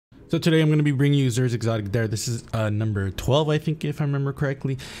So today I'm going to be bringing you Xur's Exotic Dare. This is number 12, I think, if I remember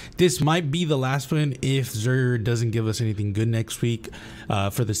correctly. This might be the last one if Xur doesn't give us anything good next week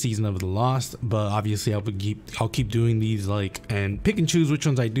for the Season of the Lost. But obviously I'll keep doing these and pick and choose which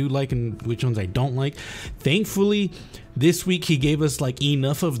ones I do like and which ones I don't like. Thankfully, this week he gave us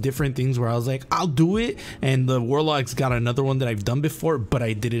enough of different things where I was like, I'll do it. And the Warlock's got another one that I've done before, but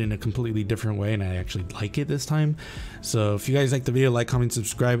I did it in a completely different way and I actually like it this time. So if you guys like the video, like, comment,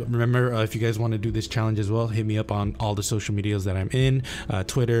 subscribe. Remember, if you guys want to do this challenge as well, hit me up on all the social medias that I'm in,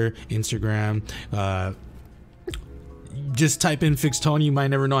 Twitter, Instagram, just type in Fixedtony. You might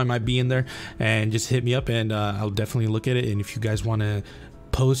never know, I might be in there, and just hit me up and I'll definitely look at it. And if you guys want to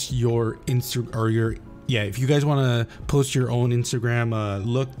post your if you guys want to post your own Instagram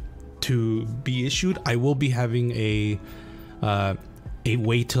look to be issued, I will be having a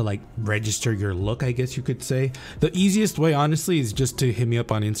way to register your look, I guess you could say. The easiest way, honestly, is just to hit me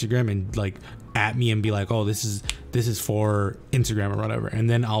up on Instagram and at me and be like, oh, this is for Instagram or whatever, and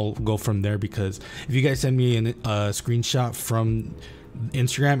then I'll go from there. Because if you guys send me a screenshot from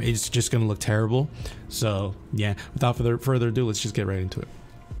Instagram, it's just gonna look terrible. So yeah, without further ado, let's just get right into it.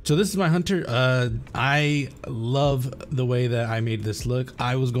 So this is my hunter. I love the way that I made this look.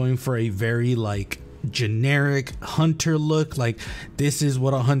 I was going for a very generic hunter look. This is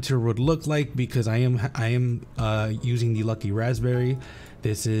what a hunter would look like, because I am using the Lucky Raspberry.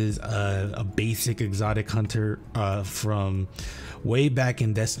 This is a basic exotic hunter from way back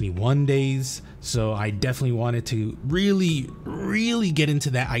in Destiny 1 days. So I definitely wanted to really get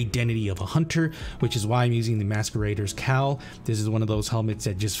into that identity of a hunter, which is why I'm using the Masquerader's cowl. This is one of those helmets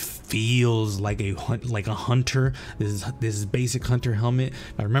that just feels like a hunter. This is basic hunter helmet.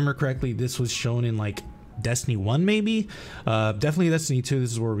 If I remember correctly, this was shown in Destiny 1, maybe, definitely Destiny 2.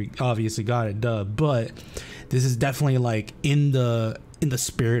 This is where we obviously got it, duh. But this is definitely in the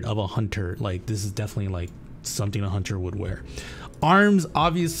spirit of a hunter. This is definitely something a hunter would wear. Arms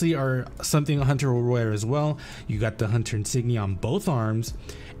obviously are something a hunter will wear as well. You got the hunter insignia on both arms,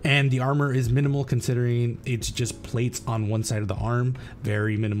 and the armor is minimal considering it's just plates on one side of the arm.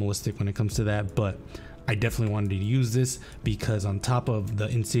 Very minimalistic when it comes to that, but I definitely wanted to use this because on top of the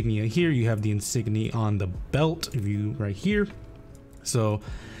insignia here, you have the insignia on the belt view right here. So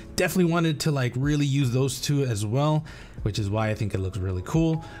definitely wanted to really use those two as well, which is why I think it looks really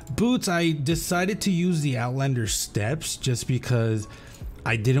cool. Boots, I decided to use the Outlander steps just because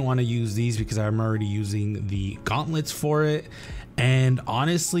I didn't want to use these because I'm already using the gauntlets for it. And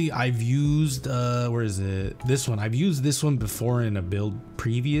honestly, I've used where is it, this one. I've used this one before in a build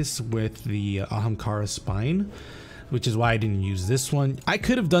previous with the Ahamkara spine, which is why I didn't use this one. I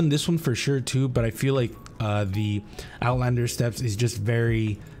could have done this one for sure too, but I feel like the Outlander steps is just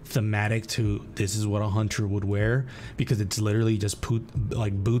very thematic to this is what a hunter would wear, because it's literally just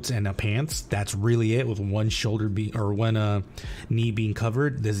boots and a pants. That's really it, with one shoulder one knee being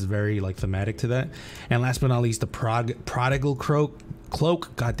covered. This is very thematic to that. And last but not least, the prodigal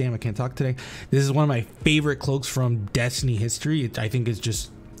cloak. God damn, I can't talk today. This is one of my favorite cloaks from Destiny history. I think it's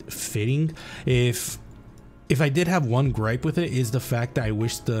just fitting. If I did have one gripe with it, is the fact that I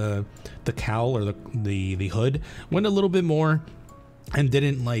wish the cowl or the hood went a little bit more and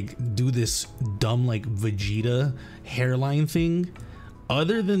didn't do this dumb Vegeta hairline thing.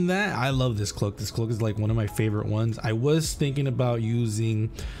 Other than that, I love this cloak. This cloak is one of my favorite ones. I was thinking about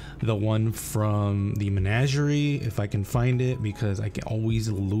using the one from the Menagerie if I can find it, because I can always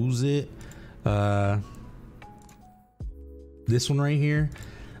lose it. This one right here,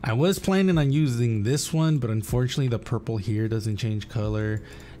 I was planning on using this one, but unfortunately the purple here doesn't change color.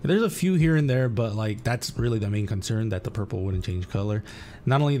 There's a few here and there, but that's really the main concern, that the purple wouldn't change color.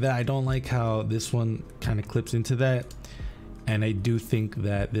 Not only that, I don't like how this one kind of clips into that, and I do think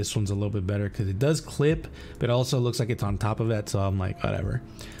that this one's a little bit better because it does clip, but it also looks like it's on top of that, so I'm whatever.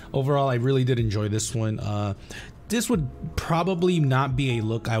 Overall, I really did enjoy this one. This would probably not be a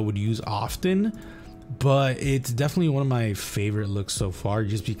look I would use often, but it's definitely one of my favorite looks so far,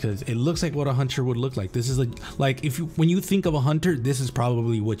 just because it looks like what a hunter would look like. This is when you think of a hunter, this is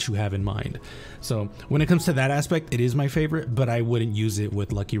probably what you have in mind. So when it comes to that aspect, it is my favorite, but I wouldn't use it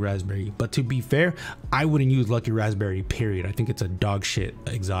with Lucky Raspberry. But to be fair, I wouldn't use Lucky Raspberry, period. I think it's a dog shit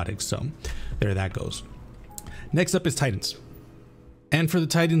exotic, so there that goes. Next up is Titans. And for the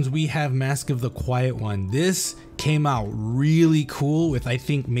Titans, we have Mask of the Quiet One. This came out really cool, with I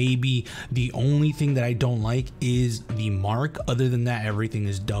think maybe the only thing that I don't like is the mark. Other than that, everything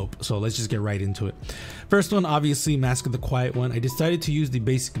is dope. So let's just get right into it. First one, obviously Mask of the Quiet One. I decided to use the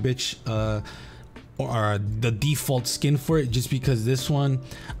basic bitch the default skin for it, just because this one,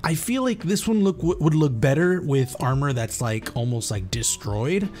 I feel like this one would look better with armor that's like almost like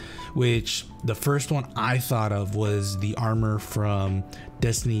destroyed, which the first one I thought of was the armor from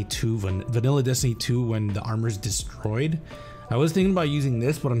Destiny 2, Vanilla Destiny 2, when the armor is destroyed. I was thinking about using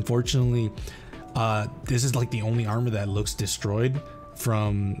this, but unfortunately this is like the only armor that looks destroyed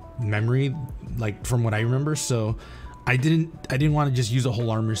from memory, like from what I remember. So I didn't want to just use a whole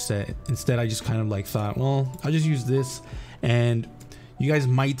armor set. Instead, I just kind of like thought, well, I'll just use this, and you guys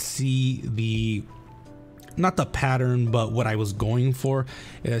might see the, not the pattern, but what I was going for.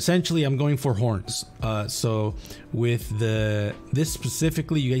 Essentially, I'm going for horns. So with this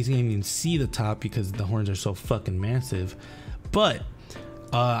specifically, you guys can't even see the top because the horns are so fucking massive. But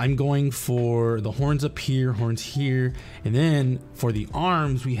I'm going for the horns up here, horns here, and then for the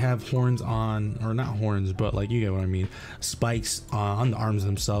arms we have horns on, or not horns, but like, you get what I mean, spikes on the arms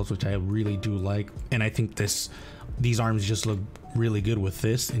themselves, which I really do like. And I think these arms just look really good with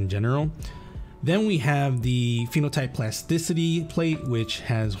this in general. Then we have the phenotype plasticity plate, which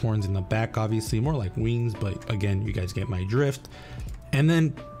has horns in the back, obviously more like wings, but again, you guys get my drift. And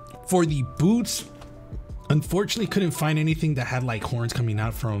then for the boots, unfortunately couldn't find anything that had like horns coming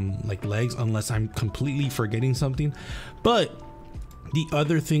out from like legs, unless I'm completely forgetting something. But the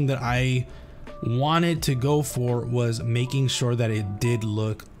other thing that I wanted to go for was making sure that it did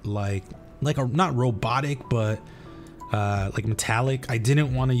look like a, not robotic, but like metallic. I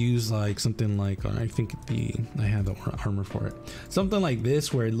didn't want to use like something like, I think I have the armor for it, something like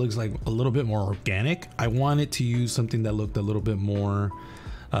this where it looks like a little bit more organic. I wanted to use something that looked a little bit more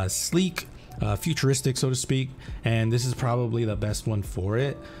sleek, futuristic, so to speak, and this is probably the best one for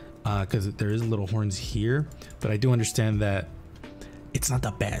it, because there is little horns here. But I do understand that it's not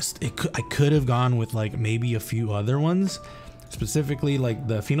the best. I could have gone with like maybe a few other ones, specifically like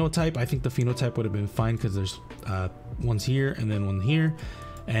the phenotype. I think the phenotype would have been fine because there's ones here and then one here,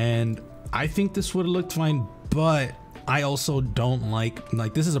 and I think this would have looked fine. But I also don't like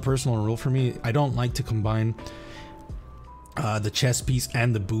this is a personal rule for me, I don't like to combine the chest piece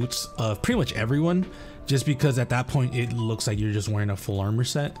and the boots of pretty much everyone, just because at that point it looks like you're just wearing a full armor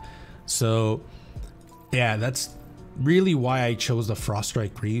set. So yeah, that's really why I chose the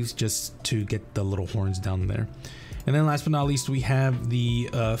Froststrike Greaves, just to get the little horns down there. And then last but not least, we have the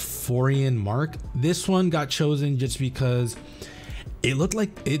Forian Mark. This one got chosen just because it looked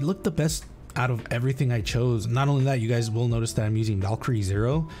the best out of everything I chose. Not only that, you guys will notice that I'm using Valkyrie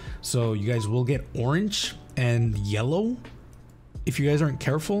 0, so you guys will get orange and yellow. If you guys aren't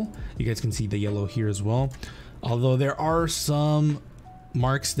careful, you guys can see the yellow here as well, although there are some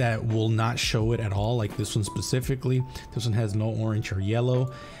marks that will not show it at all, like this one specifically. This one has no orange or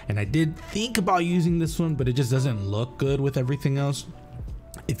yellow, and I did think about using this one, but it just doesn't look good with everything else.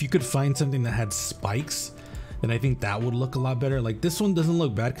 If you could find something that had spikes, then I think that would look a lot better. Like this one doesn't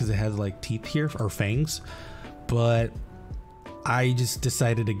look bad because it has like teeth here, or fangs, but I just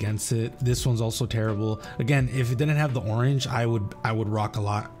decided against it. This one's also terrible. Again, if it didn't have the orange, I would rock a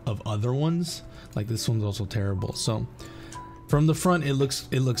lot of other ones. Like this one's also terrible. So from the front, it looks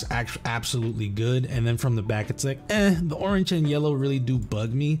absolutely good, and then from the back, it's like, the orange and yellow really do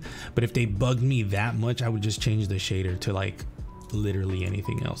bug me. But if they bugged me that much, I would just change the shader to like literally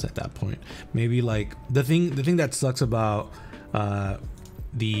anything else at that point. Maybe like the thing that sucks about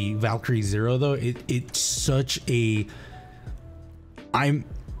the Valkyrie 0 though, it's such a, I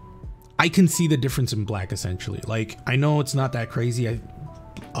can see the difference in black essentially. Like I know it's not that crazy,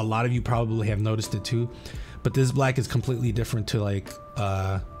 a lot of you probably have noticed it too, but this black is completely different to like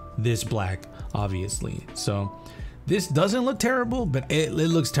this black, obviously. So this doesn't look terrible, but it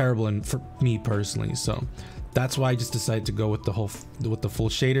looks terrible, and for me personally, so that's why I just decided to go with the full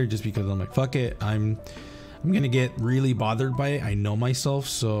shader, just because I'm like, fuck it, I'm gonna get really bothered by it. I know myself,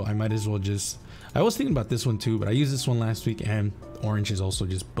 so I might as well just, I was thinking about this one too, but I used this one last week and orange is also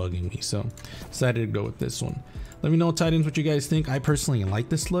just bugging me, so decided to go with this one. Let me know, Titans, what you guys think. I personally like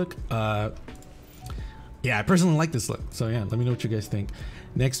this look. Yeah, I personally like this look, so yeah, let me know what you guys think.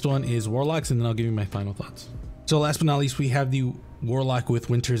 Next one is Warlocks, and then I'll give you my final thoughts. So last but not least, we have the Warlock with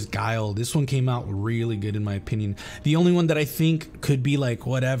Winter's Guile. This one came out really good in my opinion. The only one that I think could be like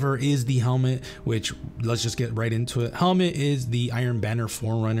whatever is the helmet, which let's just get right into it. Helmet is the Iron Banner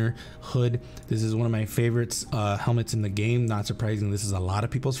Forerunner hood. This is one of my favorites helmets in the game. Not surprising, this is a lot of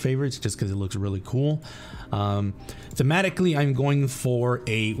people's favorites just because it looks really cool. Thematically, I'm going for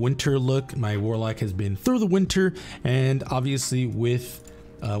a winter look. My Warlock has been through the winter, and obviously with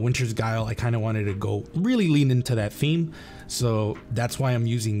Winter's Guile, I kind of wanted to go really lean into that theme, so that's why I'm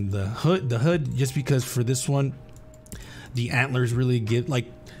using the hood just because for this one the antlers really give, like,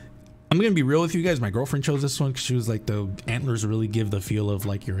 I'm gonna be real with you guys. My girlfriend chose this one because she was like, the antlers really give the feel of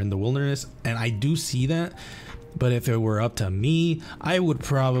like you're in the wilderness, and I do see that. But if it were up to me, I would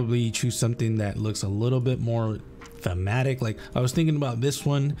probably choose something that looks a little bit more thematic. Like I was thinking about this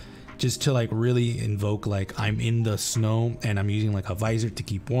one just to like really invoke like I'm in the snow and I'm using like a visor to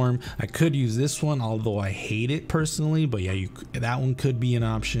keep warm. I could use this one, although I hate it personally, but yeah, that one could be an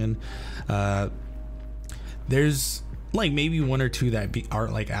option. There's like maybe one or two that are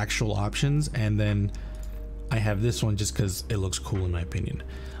like actual options, and then I have this one just because it looks cool in my opinion.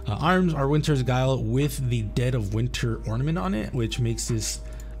 Arms are Winter's Guile with the Dead of Winter ornament on it, which makes this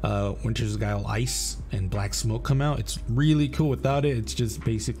Winter's Guile ice and black smoke come out. It's really cool. Without it, it's just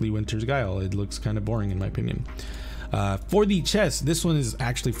basically Winter's Guile. It looks kind of boring in my opinion. For the chest, this one is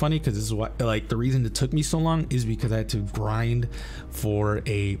actually funny because this is what, like, the reason it took me so long is because I had to grind for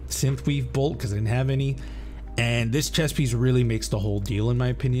a synthweave bolt because I didn't have any, and this chest piece really makes the whole deal in my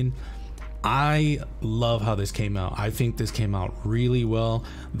opinion. I love how this came out. I think this came out really well.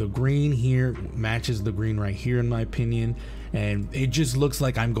 The green here matches the green right here in my opinion, and it just looks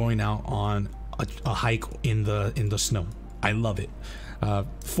like I'm going out on a hike in the snow. I love it.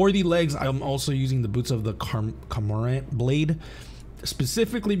 For the legs, I'm also using the boots of the Cormorant blade,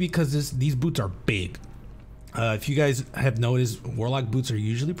 specifically because these boots are big. If you guys have noticed, Warlock boots are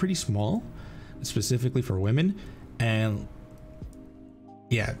usually pretty small, specifically for women, and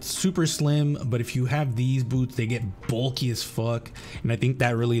yeah, super slim. But if you have these boots, they get bulky as fuck, and I think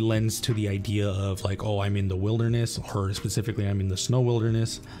that really lends to the idea of like, oh, I'm in the wilderness, or specifically I'm in the snow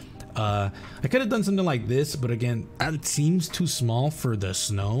wilderness. I could have done something like this, but again, that seems too small for the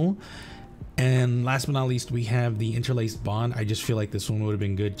snow. And last but not least, we have the interlaced bond. I just feel like this one would have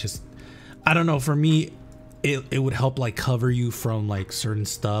been good. Just, I don't know, for me it would help like cover you from like certain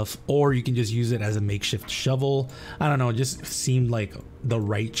stuff, or you can just use it as a makeshift shovel. I don't know, it just seemed like the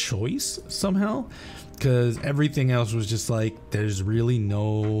right choice somehow, because everything else was just like, there's really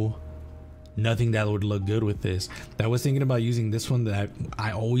nothing that would look good with this. I was thinking about using this one, that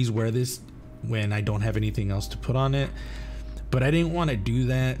I always wear this when I don't have anything else to put on it, but I didn't want to do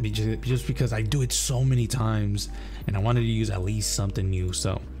that just because I do it so many times and I wanted to use at least something new.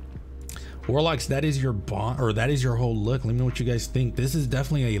 So Warlocks, that is your bond, or that is your whole look. Let me know what you guys think. This is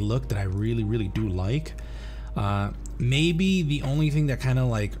definitely a look that I really do like. Maybe the only thing that kind of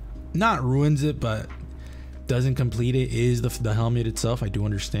like not ruins it but doesn't complete it is the helmet itself. I do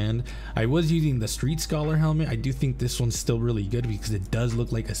understand. I was using the Street Scholar helmet. I do think this one's still really good because it does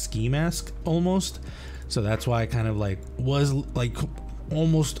look like a ski mask almost, so that's why I kind of like was like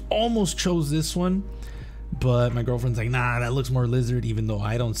almost chose this one. But my girlfriend's like, nah, that looks more lizard, even though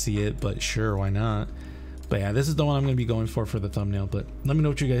I don't see it, but sure, why not? But yeah, this is the one I'm going to be going for the thumbnail. But let me know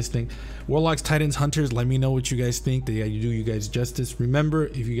what you guys think. Warlocks, Titans, Hunters, let me know what you guys think. That you do you guys justice. Remember,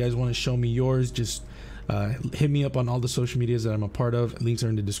 if you guys want to show me yours, just hit me up on all the social medias that I'm a part of. Links are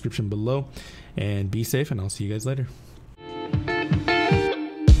in the description below. And be safe, and I'll see you guys later.